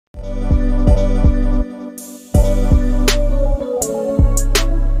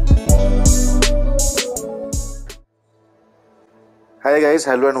Hi guys,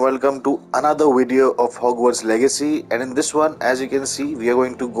 hello and welcome to another video of Hogwarts Legacy, and in this one, as you can see, we are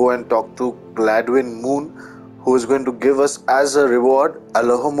going to go and talk to Gladwin Moon, who is going to give us as a reward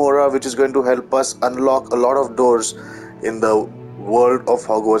Alohomora, which is going to help us unlock a lot of doors in the world of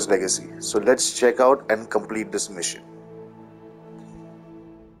Hogwarts Legacy. So let's check out and complete this mission.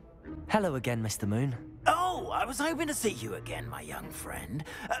 Hello again, Mr. Moon. Oh, I was hoping to see you again, my young friend.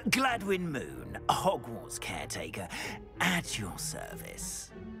 Gladwin Moon, Hogwarts Caretaker, at your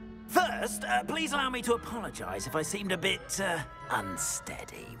service. First, please allow me to apologize if I seemed a bit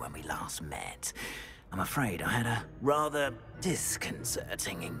unsteady when we last met. I'm afraid I had a rather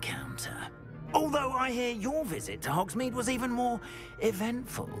disconcerting encounter. Although I hear your visit to Hogsmeade was even more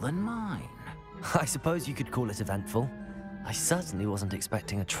eventful than mine. I suppose you could call it eventful. I certainly wasn't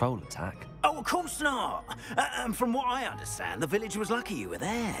expecting a troll attack. Oh, of course not. From what I understand, the village was lucky you were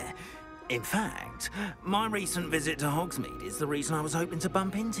there. In fact, my recent visit to Hogsmeade is the reason I was hoping to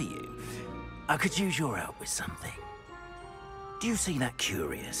bump into you. I could use your help with something. Do you see that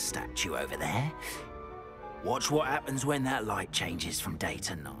curious statue over there? Watch what happens when that light changes from day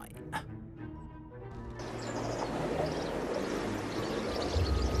to night.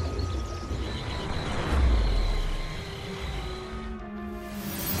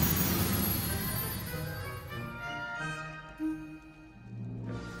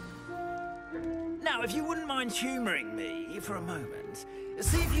 Now, if you wouldn't mind humouring me for a moment,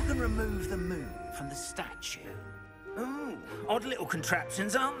 see if you can remove the moon from the statue. Ooh, odd little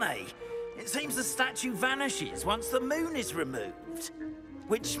contraptions, aren't they? It seems the statue vanishes once the moon is removed,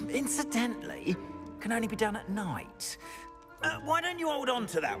 which, incidentally, can only be done at night. Why don't you hold on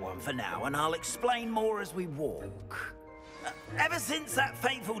to that one for now, and I'll explain more as we walk. Ever since that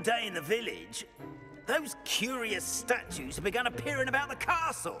fateful day in the village, those curious statues have begun appearing about the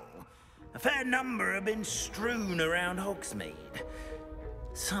castle. A fair number have been strewn around Hogsmeade.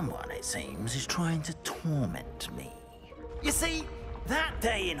 Someone, it seems, is trying to torment me. You see, that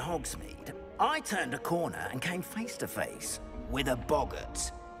day in Hogsmeade, I turned a corner and came face to face with a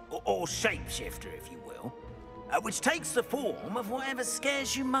boggart, or shapeshifter, if you will, which takes the form of whatever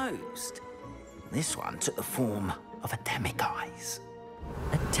scares you most. This one took the form of a demiguise.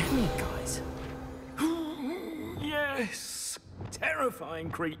 A demiguise? Yes! Terrifying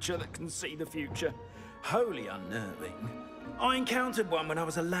creature that can see the future. Wholly unnerving. I encountered one when I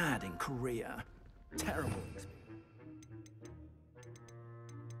was a lad in Korea. Terrible experience.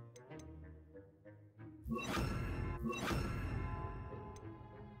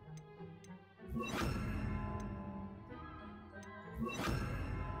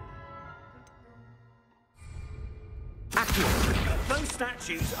 Those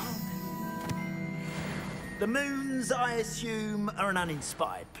statues are... The moons, I assume, are an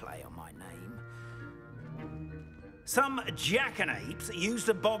uninspired play on my name. Some jackanapes used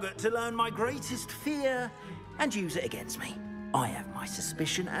a boggart to learn my greatest fear and use it against me. I have my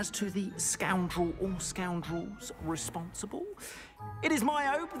suspicion as to the scoundrel or scoundrels responsible. It is my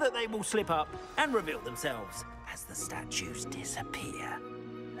hope that they will slip up and reveal themselves as the statues disappear.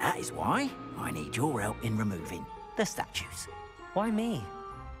 That is why I need your help in removing the statues. Why me?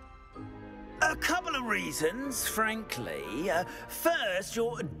 A couple of reasons, frankly. First,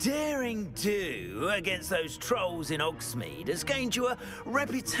 your daring do against those trolls in Hogsmeade has gained you a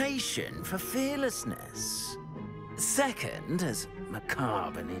reputation for fearlessness. Second, as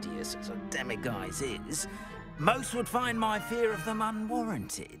macabre and hideous as a demiguise is, most would find my fear of them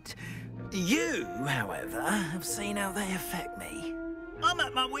unwarranted. You, however, have seen how they affect me. I'm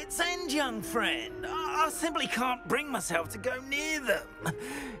at my wit's end, young friend. I simply can't bring myself to go near them.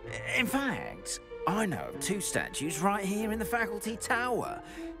 In fact, I know of two statues right here in the faculty tower.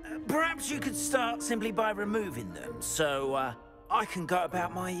 Perhaps you could start simply by removing them, so I can go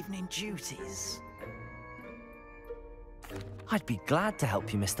about my evening duties. I'd be glad to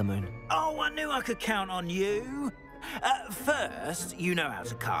help you, Mr. Moon. Oh, I knew I could count on you. First, you know how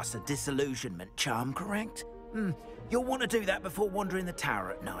to cast a disillusionment charm, correct? You'll want to do that before wandering the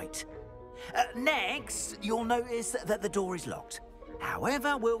tower at night. Next, you'll notice that the door is locked.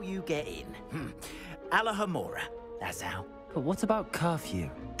 However will you get in? Alohomora, that's how. But what about curfew?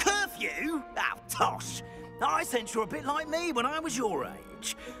 Curfew? Oh, tosh. I sense you're a bit like me when I was your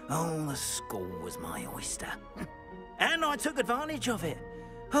age. Oh, the school was my oyster. And I took advantage of it.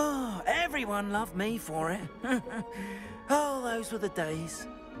 Oh, everyone loved me for it. Oh, those were the days.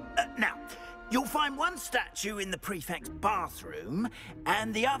 Now, you'll find one statue in the prefect's bathroom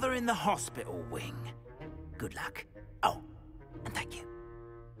and the other in the hospital wing. Good luck. Oh, and thank you.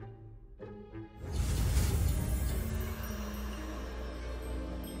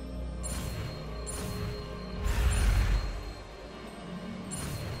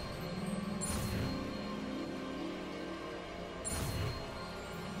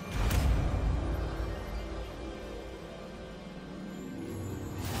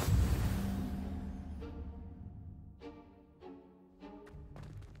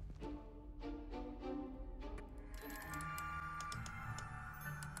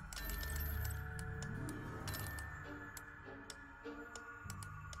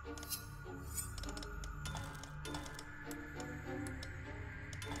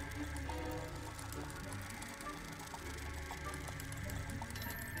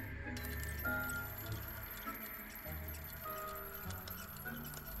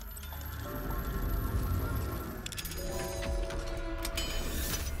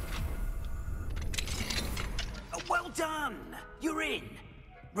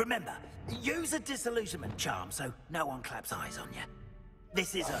 Remember, use a disillusionment charm so no one claps eyes on you.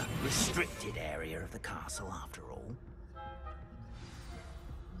 This is a restricted area of the castle, after all.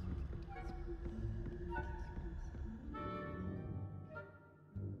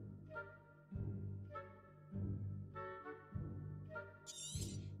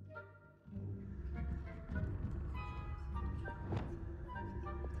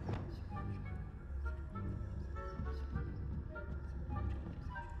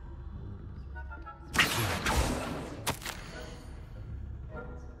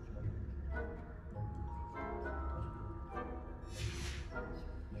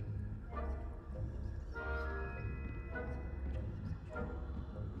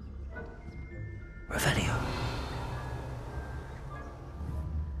 Revelio.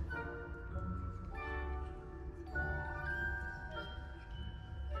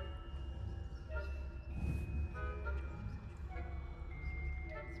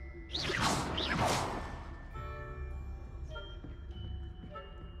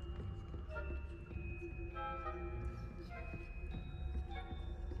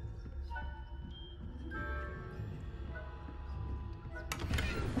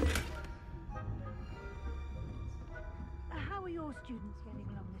 How are your students getting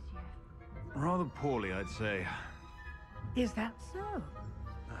along this year? Rather poorly, I'd say. Is that so?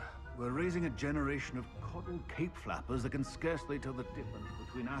 We're raising a generation of coddled cape flappers that can scarcely tell the difference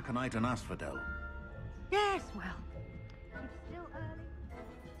between aconite and asphodel. Yes, well, it's still early.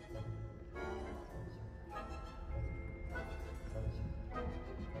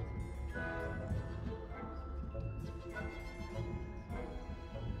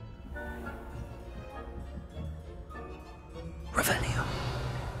 Revelio.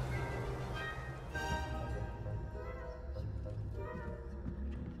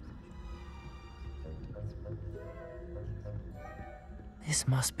 This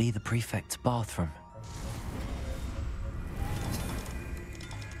must be the prefect's bathroom.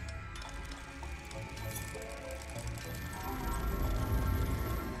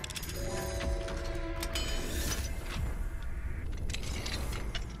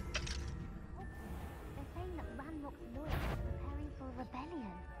 They're saying that Ranrock's lawyers are preparing for a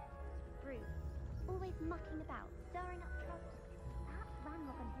rebellion. Bruce, always mucking about, stirring up trouble. Perhaps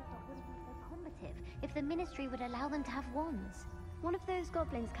Ranrock and his lot wouldn't be so combative if the Ministry would allow them to have wands. One of those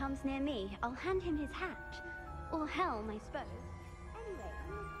goblins comes near me, I'll hand him his hat. Or helm, I suppose. Anyway, I'm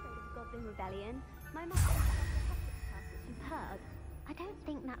not afraid of a goblin rebellion. My master has a class is superb. I don't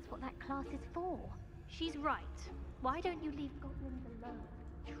think that's what that class is for. She's right. Why don't you leave goblins alone,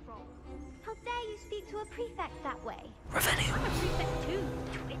 troll? How dare you speak to a prefect that way? Revelio. I'm a prefect too,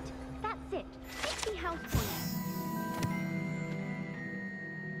 twit. That's it. Make me house point.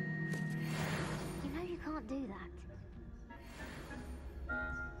 You know you can't do that.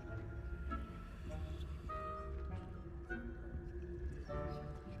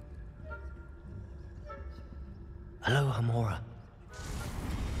 Alohomora.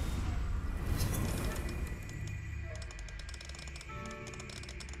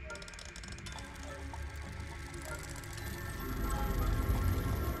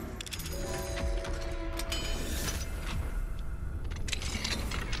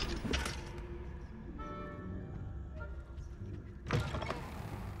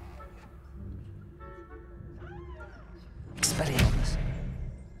 Expelliarmus.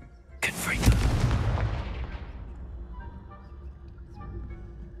 Confringo.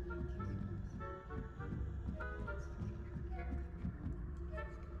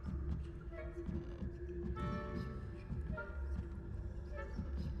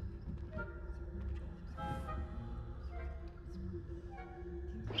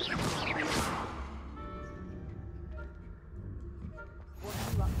 What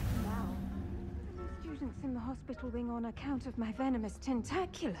are you up to now? Students in the hospital wing on account of my venomous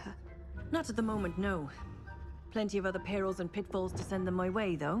tentacular. Not at the moment, no. Plenty of other perils and pitfalls to send them my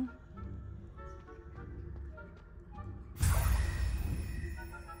way, though.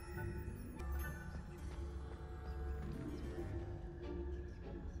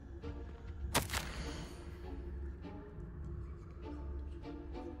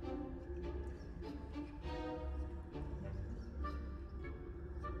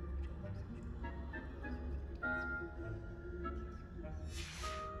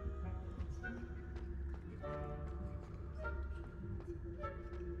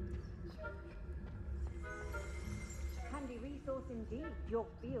 Handy resource indeed, your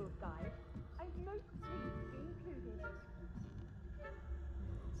field guide. I'd most pleased to be included.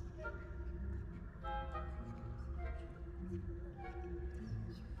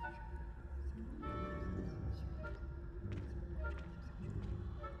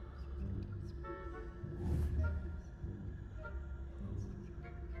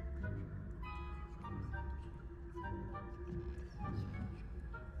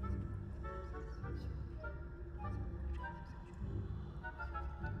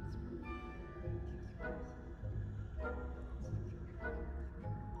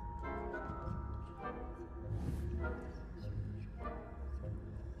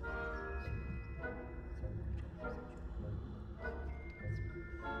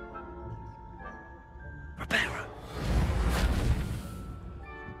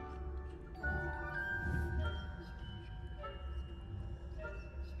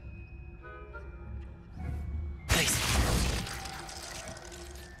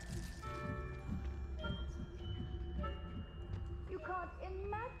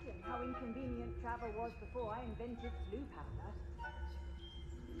 convenient travel was before I invented flu powder.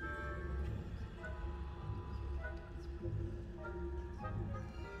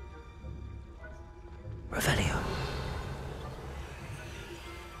 Revelio.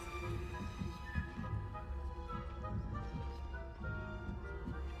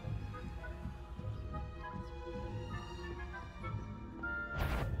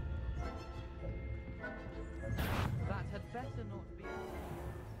 That had better not be.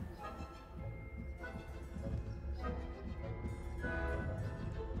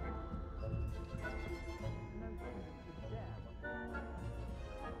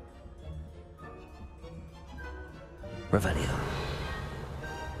 Revelio.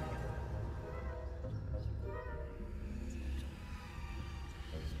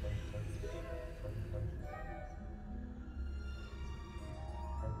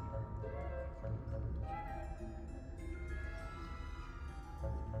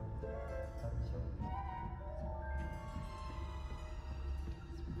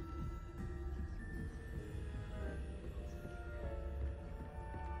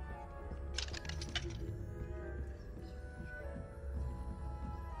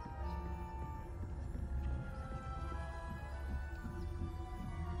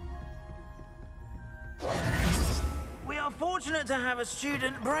 We are fortunate to have a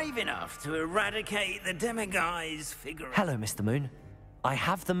student brave enough to eradicate the demiguise figure. Hello, Mr. Moon. I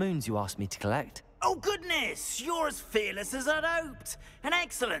have the moons you asked me to collect. Oh, goodness! You're as fearless as I'd hoped. An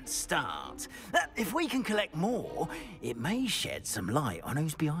excellent start. If we can collect more, it may shed some light on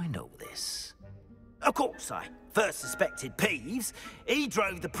who's behind all this. Of course, I first suspected Peeves. He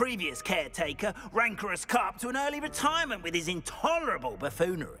drove the previous caretaker, Rancorous Carp, to an early retirement with his intolerable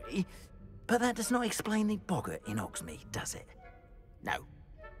buffoonery. But that does not explain the boggart in Hogsmeade, does it? No.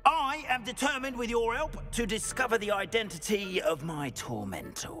 I am determined, with your help, to discover the identity of my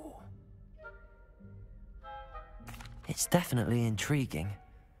tormentor. It's definitely intriguing.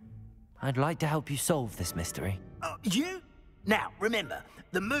 I'd like to help you solve this mystery. You? Now, remember,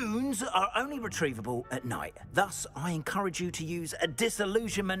 the moons are only retrievable at night. Thus, I encourage you to use a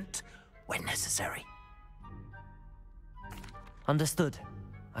disillusionment when necessary. Understood.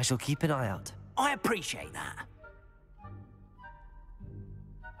 I shall keep an eye out. I appreciate that.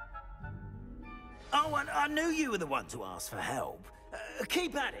 Oh, and I knew you were the one to ask for help.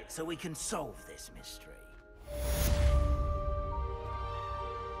 Keep at it so we can solve this mystery.